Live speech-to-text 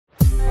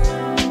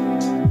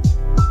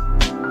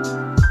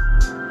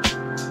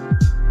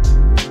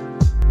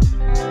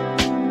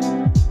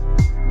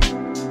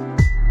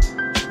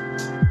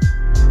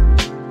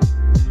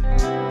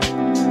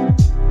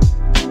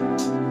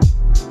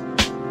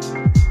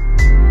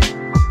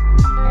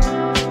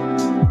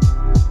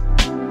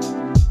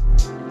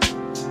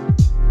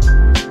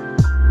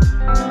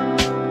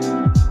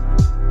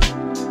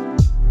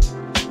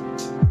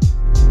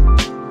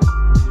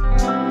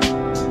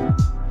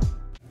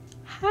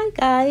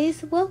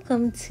guys,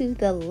 welcome to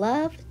the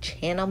Love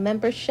Channel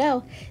Member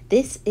Show.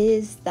 This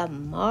is the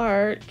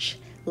March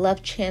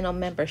Love Channel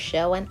Member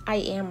Show, and I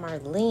am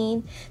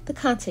Marlene, the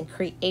content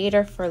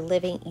creator for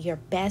Living Your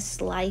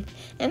Best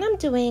Life, and I'm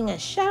doing a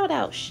shout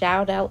out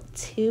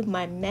to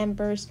my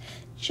members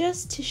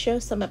just to show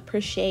some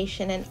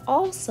appreciation. And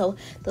also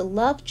the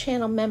Love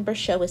Channel Member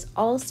Show is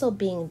also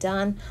being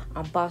done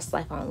on Boss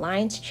Life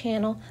Online's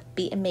channel,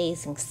 Be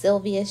Amazing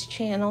Sylvia's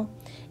channel,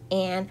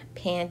 and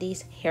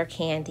Pandis, Hair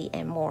Candy,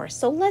 and more.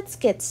 So let's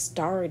get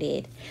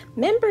started.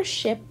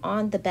 Membership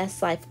on the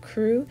Best Life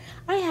crew.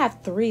 I have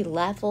 3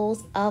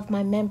 levels of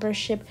my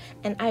membership,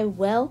 and I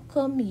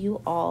welcome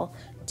you all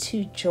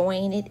to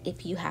join it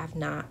if you have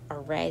not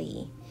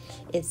already.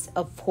 It's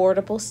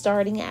affordable,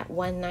 starting at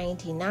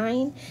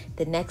 $1.99.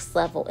 The next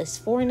level is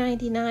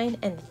 $4.99,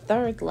 and the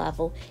third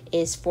level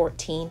is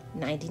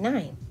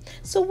 $14.99.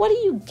 So what do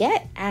you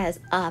get as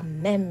a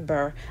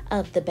member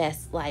of the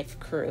Best Life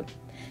crew?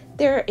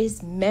 There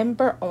is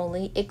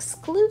member-only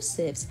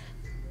exclusives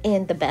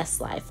in the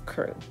Best Life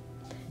crew.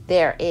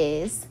 There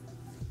is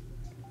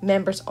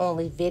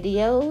members-only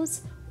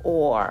videos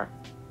or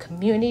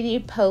community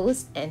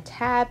posts and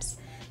tabs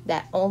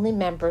that only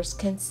members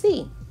can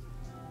see.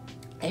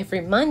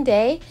 Every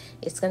Monday,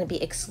 it's going to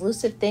be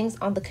exclusive things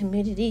on the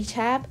community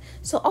tab.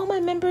 So all my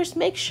members,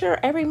 make sure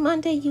every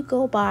Monday you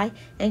go by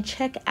and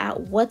check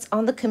out what's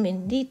on the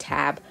community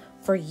tab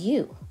for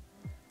you.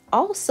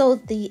 Also,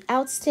 the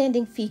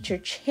Outstanding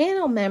Featured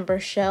Channel Member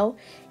Show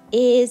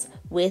is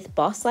with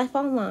Boss Life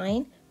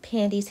Online,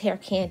 Pandis, Hair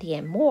Candy,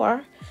 and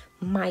more,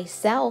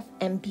 myself,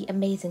 and Be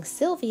Amazing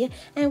Sylvia,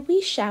 and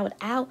we shout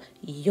out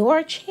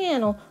your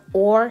channel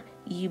or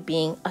you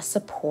being a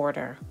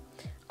supporter.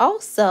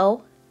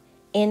 Also,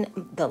 in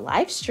the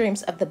live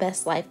streams of the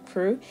Best Life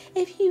crew,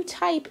 if you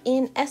type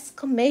in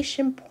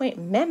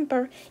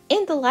 !member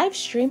in the live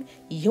stream,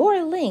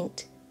 your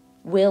link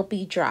will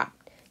be dropped.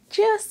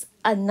 Just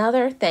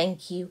another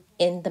thank you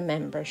in the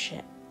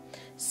membership.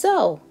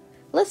 So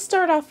let's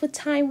start off with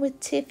Time with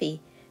Tiffi.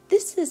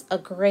 This is a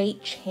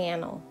great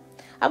channel.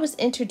 I was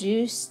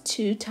introduced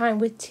to Time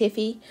with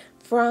Tiffi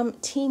from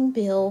Team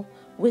Bill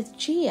with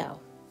Geo.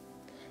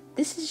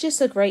 This is just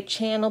a great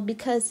channel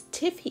because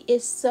Tiffi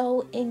is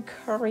so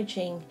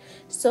encouraging,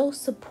 so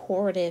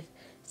supportive,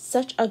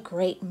 such a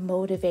great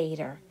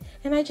motivator.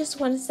 And I just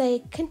want to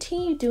say,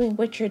 continue doing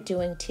what you're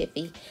doing,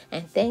 Tiffi.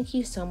 And thank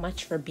you so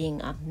much for being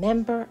a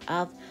member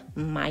of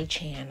my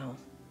channel.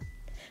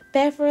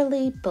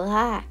 Beverly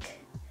Black.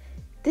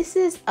 This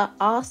is an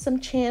awesome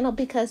channel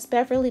because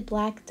Beverly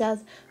Black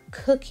does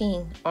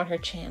cooking on her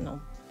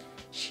channel.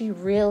 She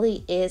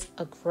really is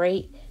a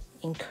great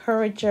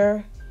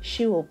encourager.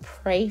 She will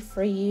pray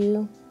for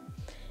you.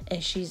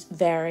 And she's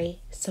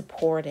very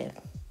supportive.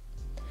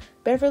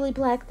 Beverly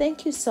Black,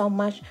 thank you so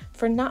much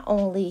for not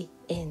only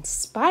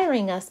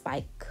inspiring us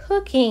by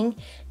cooking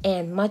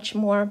and much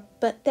more,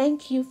 but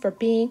thank you for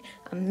being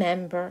a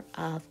member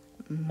of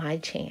my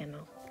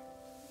channel.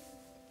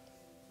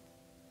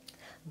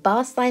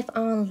 Boss Life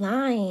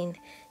Online.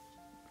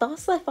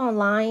 Boss Life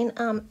Online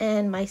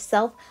and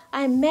myself,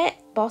 I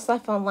met Boss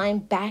Life Online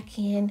back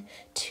in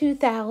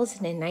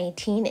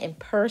 2019 in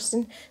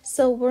person.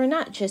 So we're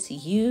not just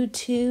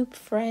YouTube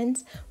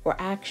friends, we're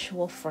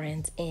actual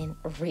friends in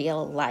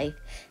real life.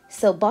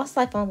 So Boss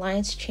Life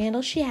Online's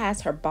channel, she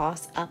has her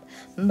Boss Up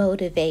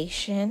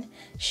motivation.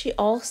 She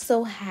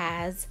also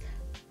has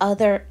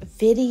other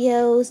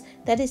videos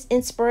that is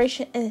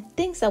inspiration and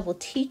things that will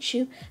teach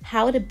you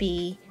how to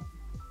be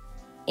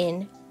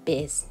in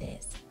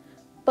business.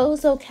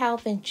 Bozo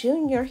Calvin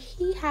Jr.,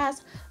 he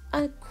has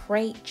a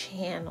great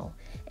channel,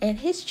 and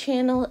his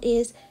channel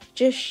is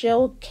just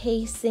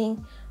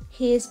showcasing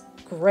his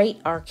great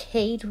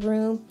arcade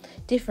room,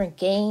 different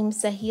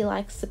games that he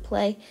likes to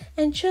play,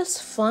 and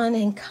just fun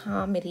and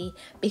comedy,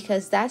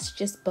 because that's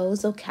just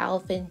Bozo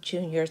Calvin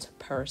Jr.'s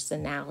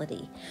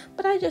personality.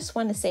 But I just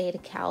want to say to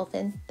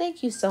Calvin,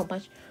 thank you so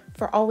much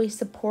for always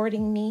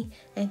supporting me,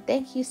 and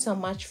thank you so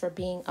much for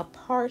being a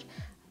part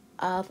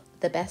of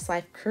the Best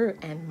Life crew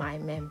and my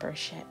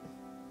membership.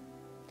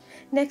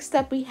 Next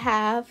up, we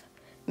have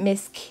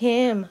Miss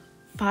Kim,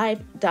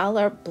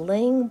 $5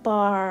 bling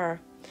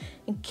bar.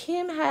 And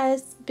Kim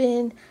has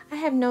been, I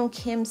have known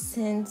Kim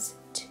since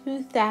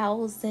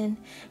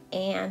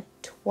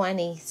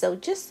 2020. So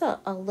just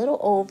a little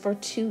over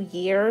 2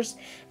 years.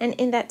 And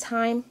in that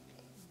time,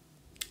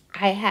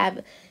 I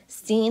have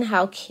seen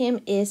how Kim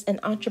is an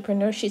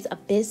entrepreneur. She's a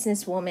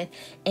businesswoman,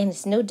 and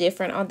it's no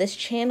different. On this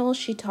channel,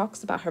 she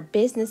talks about her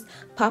business,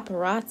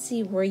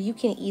 Paparazzi, where you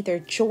can either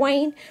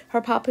join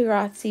her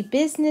paparazzi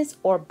business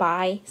or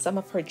buy some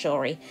of her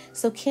jewelry.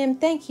 So Kim,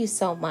 thank you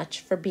so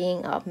much for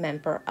being a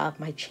member of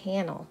my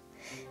channel.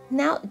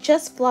 Now,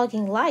 Just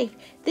Vlogging Life.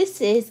 This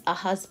is a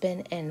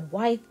husband and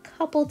wife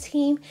couple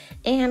team,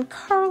 and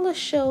Carla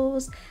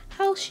shows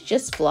how she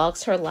just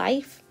vlogs her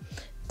life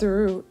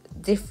through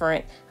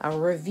different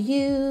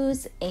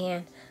reviews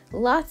and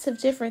lots of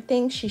different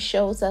things. She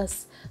shows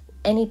us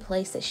any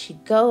place that she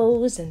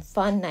goes and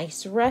fun,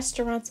 nice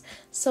restaurants.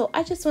 So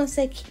I just want to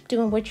say, keep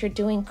doing what you're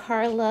doing,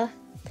 Carla.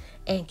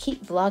 and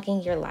keep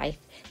vlogging your life.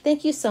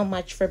 Thank you so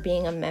much for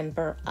being a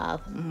member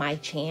of my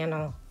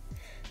channel.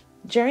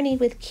 Journey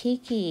with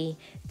Kiki.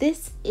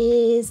 This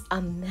is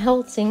a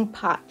melting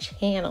pot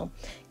channel.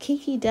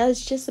 Kiki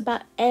does just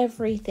about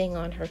everything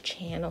on her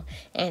channel,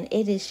 and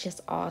it is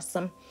just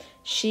awesome.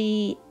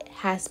 She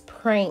has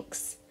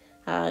pranks.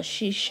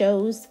 She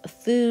shows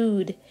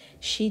food.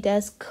 She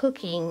does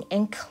cooking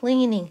and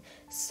cleaning.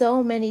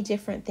 So many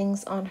different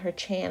things on her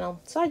channel.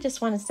 So I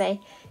just want to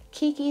say,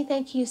 Kiki,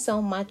 thank you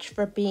so much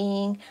for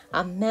being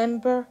a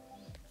member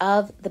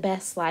of the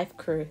Best Life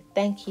crew.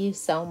 Thank you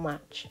so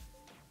much.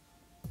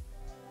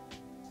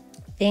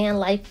 Van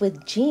Life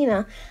with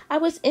Gina. I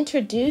was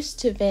introduced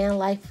to Van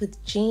Life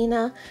with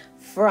Gina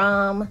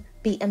from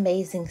the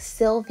amazing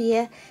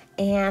Sylvia,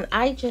 and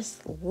I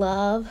just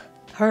love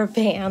her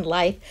van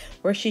life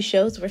where she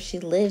shows where she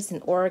lives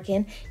in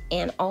Oregon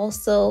and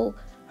also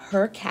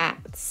her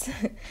cats.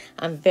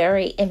 I'm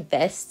very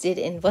invested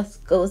in what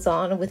goes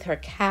on with her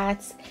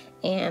cats,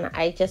 and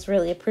I just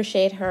really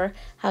appreciate her,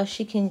 how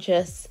she can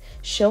just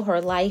show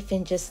her life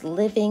and just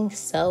living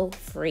so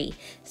free.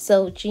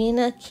 So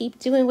Gina, keep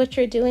doing what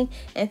you're doing,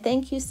 and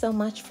thank you so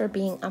much for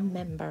being a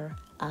member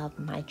of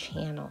my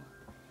channel.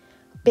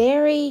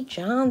 Barry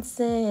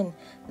Johnson,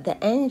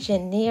 the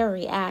engineer,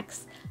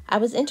 reacts. I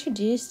was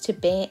introduced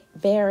to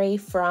Barry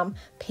from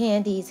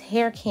Pandis,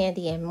 Hair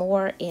Candy, and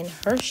More in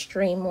her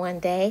stream one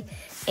day.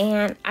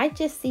 And I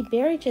just see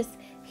Barry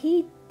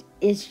he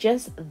is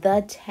just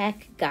the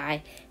tech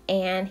guy.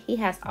 And he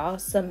has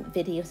awesome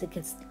videos. It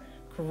gets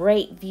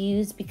great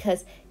views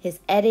because his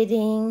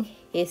editing,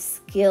 his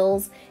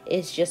skills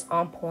is just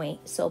on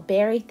point. So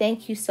Barry,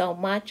 thank you so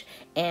much.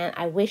 And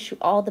I wish you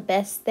all the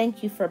best.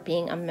 Thank you for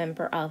being a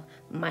member of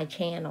my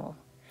channel.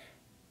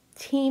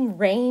 Team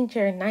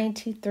Ranger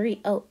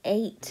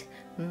 92308,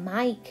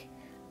 Mike.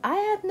 I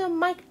have known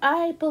Mike,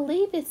 I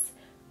believe it's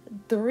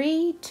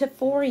 3 to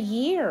 4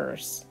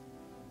 years.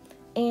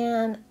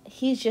 And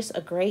he's just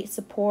a great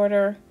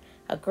supporter,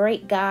 a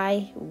great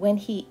guy. When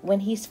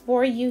he's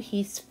for you,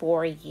 he's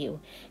for you.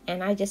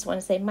 And I just want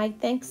to say, Mike,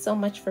 thanks so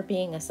much for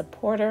being a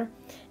supporter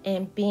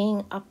and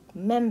being a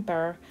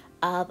member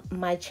of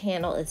my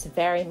channel. It's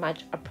very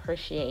much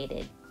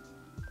appreciated.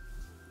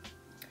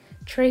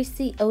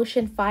 Tracy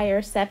Ocean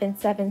Fire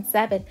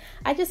 777.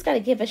 I just got to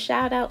give a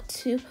shout out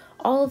to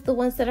all of the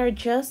ones that are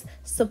just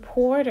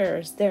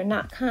supporters. They're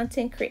not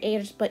content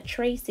creators, but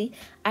Tracy,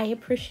 I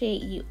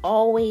appreciate you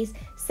always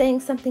saying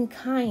something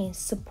kind,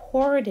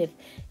 supportive,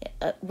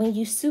 when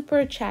you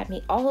super chat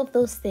me, all of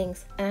those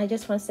things. And I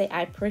just want to say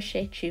I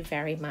appreciate you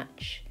very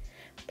much.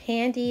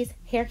 Pandis,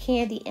 Hair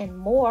Candy, and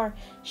More.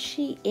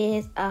 She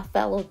is a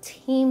fellow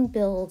team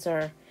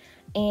builder.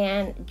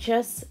 And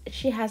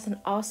she has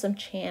an awesome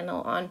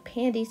channel on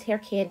Pandis, Hair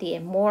Candy,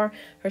 and More.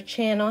 Her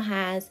channel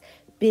has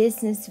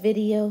business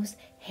videos,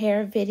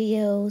 hair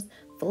videos,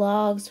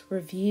 vlogs,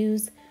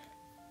 reviews,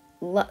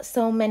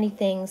 so many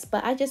things.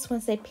 But I just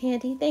want to say,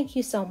 Pandy, thank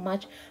you so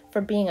much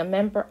for being a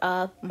member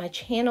of my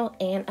channel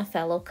and a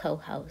fellow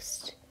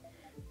co-host.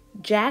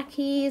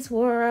 Jackie's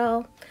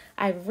World.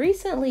 I've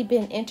recently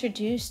been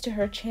introduced to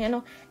her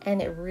channel,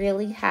 and it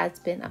really has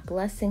been a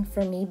blessing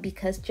for me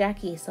because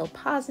Jackie is so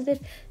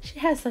positive. She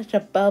has such a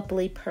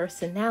bubbly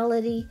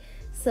personality.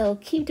 So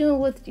keep doing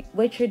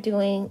what you're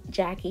doing,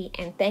 Jackie,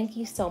 and thank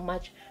you so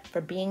much for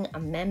being a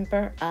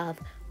member of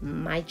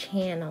my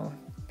channel.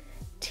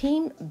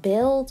 Team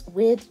Build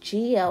with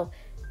Geo.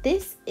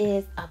 This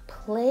is a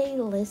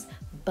playlist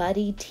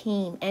buddy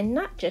team, and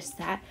not just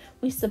that,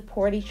 we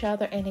support each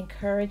other and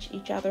encourage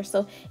each other.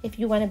 So if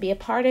you want to be a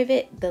part of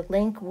it, the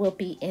link will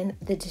be in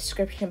the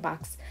description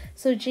box.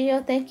 So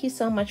Geo, thank you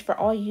so much for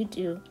all you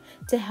do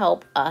to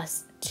help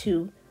us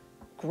to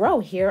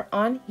grow here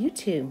on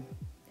YouTube.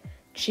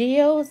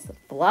 Geos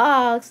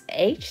Vlogs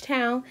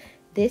H-Town.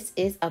 This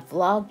is a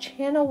vlog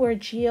channel where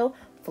Geo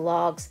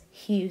vlogs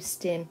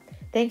Houston.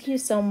 Thank you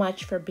so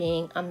much for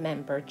being a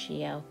member,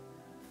 Geo.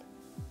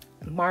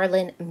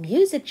 Marlon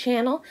Music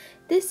Channel.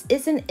 This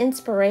is an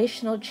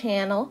inspirational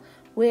channel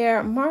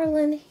where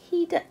Marlon,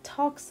 he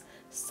talks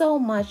so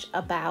much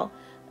about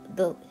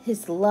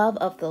his love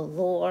of the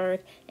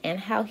Lord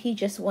and how he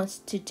just wants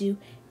to do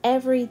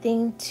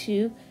everything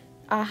to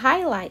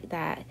highlight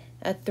that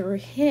through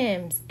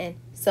hymns and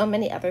so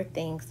many other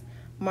things.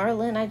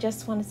 Marlon, I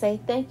just want to say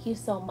thank you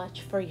so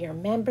much for your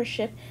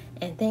membership,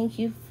 and thank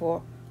you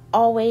for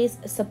always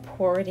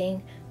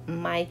supporting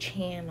my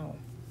channel.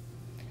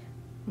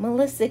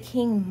 Melissa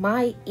King,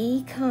 my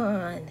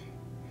Econ.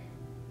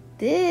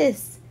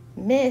 This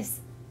Miss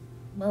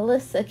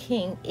Melissa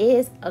King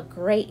is a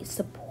great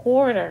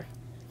supporter.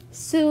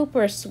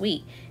 Super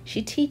sweet.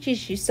 She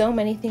teaches you so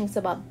many things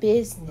about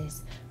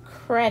business,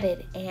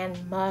 credit,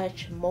 and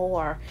much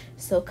more.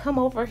 So come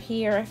over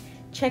here,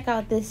 check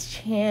out this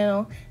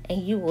channel,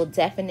 and you will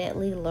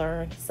definitely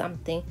learn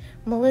something.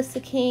 Melissa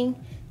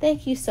King,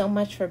 thank you so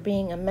much for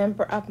being a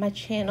member of my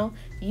channel.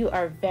 You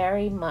are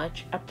very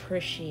much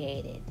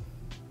appreciated.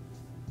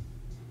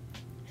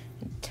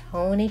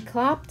 Tony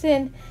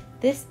Clopton,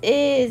 This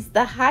is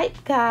the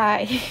hype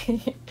guy,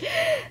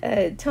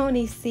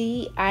 Tony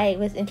C. I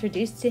was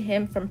introduced to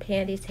him from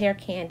Pandis, Hair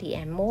Candy,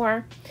 and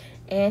more.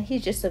 And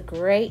he's just a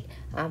great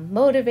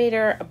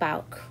motivator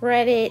about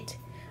credit,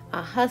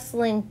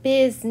 hustling,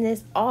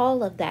 business,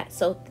 all of that.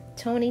 So,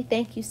 Tony,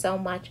 thank you so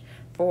much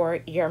for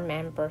your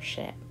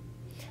membership.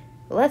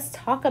 Let's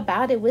talk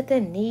about it with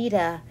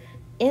Anita.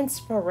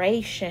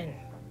 Inspiration,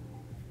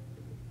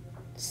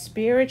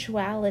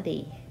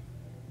 spirituality,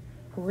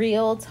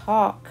 real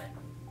talk.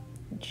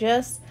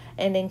 Just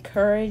an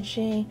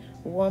encouraging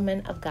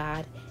woman of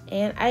God.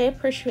 And I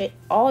appreciate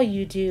all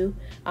you do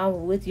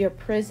with your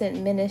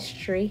prison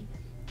ministry.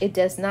 It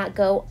does not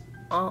go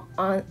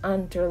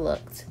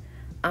underlooked,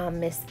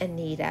 Miss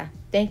Anita.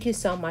 Thank you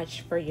so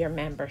much for your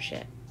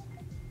membership.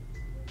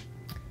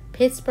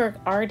 Pittsburgh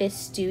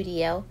Artist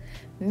Studio.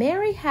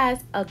 Mary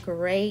has a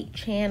great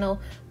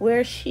channel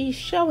where she's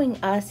showing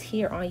us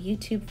here on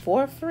YouTube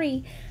for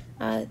free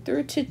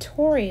through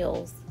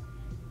tutorials,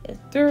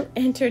 through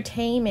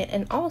entertainment,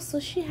 and also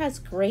she has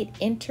great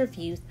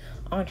interviews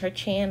on her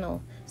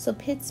channel. So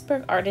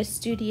Pittsburgh Artist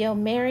Studio,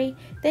 Mary,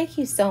 thank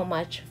you so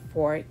much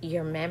for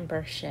your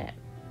membership.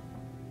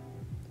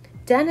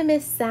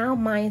 Dunamis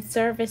Sound Mind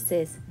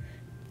Services.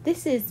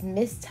 This is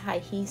Miss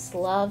Tahis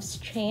Love's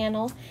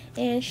channel,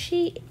 and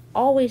she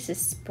always is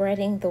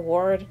spreading the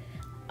word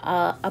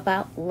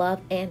about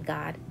love and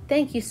God.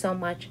 Thank you so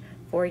much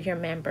for your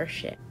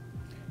membership.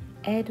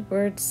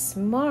 Edward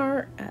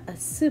Smart, a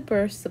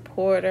super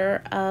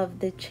supporter of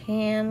the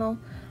channel,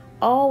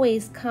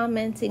 always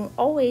commenting,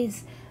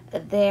 always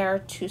there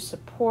to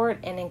support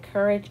and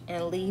encourage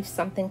and leave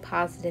something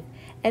positive.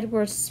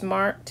 Edward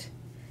Smart,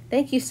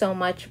 thank you so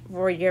much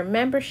for your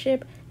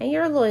membership and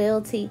your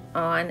loyalty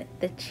on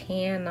the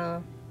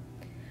channel.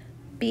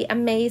 Be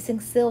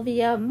Amazing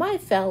Sylvia, my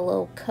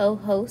fellow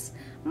co-host,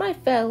 my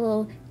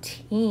fellow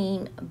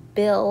team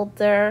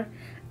builder.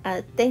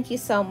 Thank you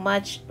so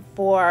much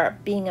for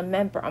being a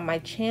member on my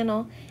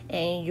channel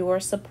and your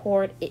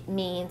support. It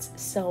means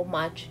so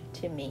much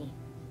to me.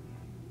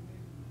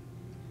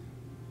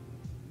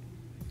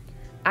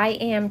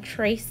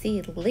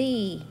 Iamtracilee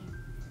Lee.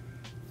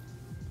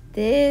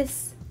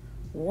 This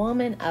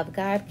woman of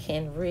God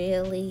can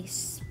really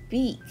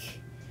speak.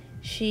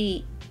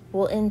 She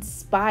will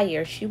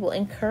inspire, she will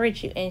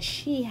encourage you, and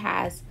she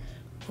has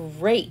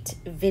great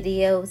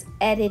videos,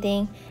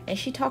 editing, and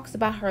she talks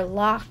about her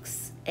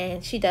locks,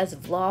 and she does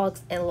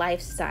vlogs and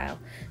lifestyle.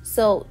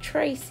 So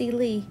Tracy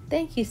Lee,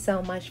 thank you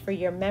so much for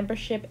your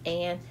membership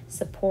and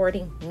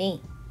supporting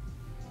me.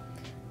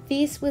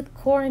 Feast with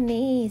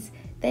Cornese,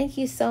 thank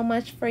you so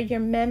much for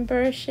your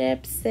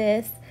membership,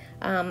 sis,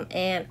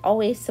 and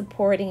always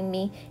supporting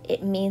me.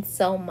 It means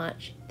so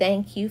much.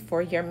 Thank you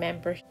for your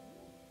membership.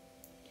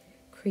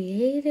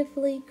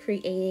 Creatively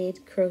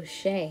Created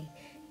Crochet.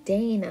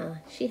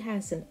 Dana, she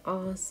has an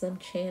awesome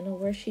channel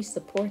where she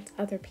supports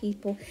other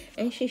people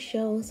and she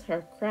shows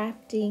her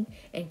crafting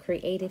and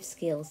creative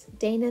skills.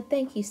 Dana,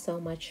 thank you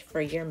so much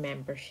for your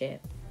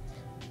membership.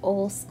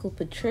 Old School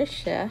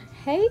Patricia,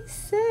 hey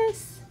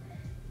sis.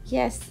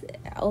 Yes,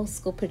 Old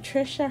School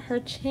Patricia, her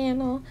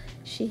channel,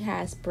 she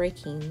has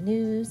breaking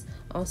news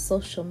on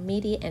social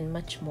media and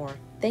much more.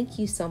 Thank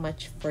you so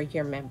much for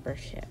your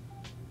membership.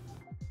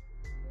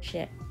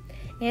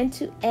 And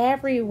to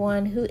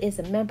everyone who is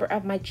a member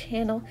of my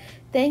channel,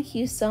 thank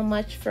you so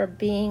much for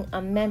being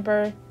a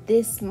member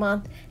this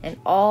month and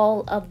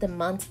all of the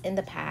months in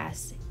the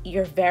past.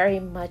 You're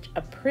very much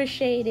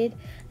appreciated,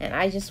 and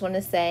I just want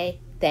to say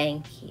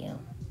thank you.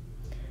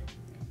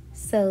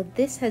 So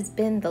this has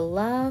been the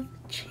Love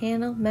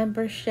Channel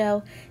Member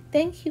Show.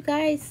 Thank you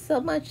guys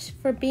so much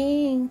for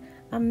being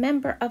a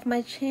member of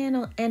my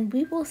channel, and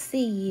we will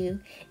see you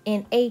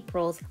in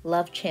April's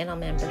Love Channel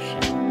Member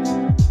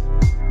Show.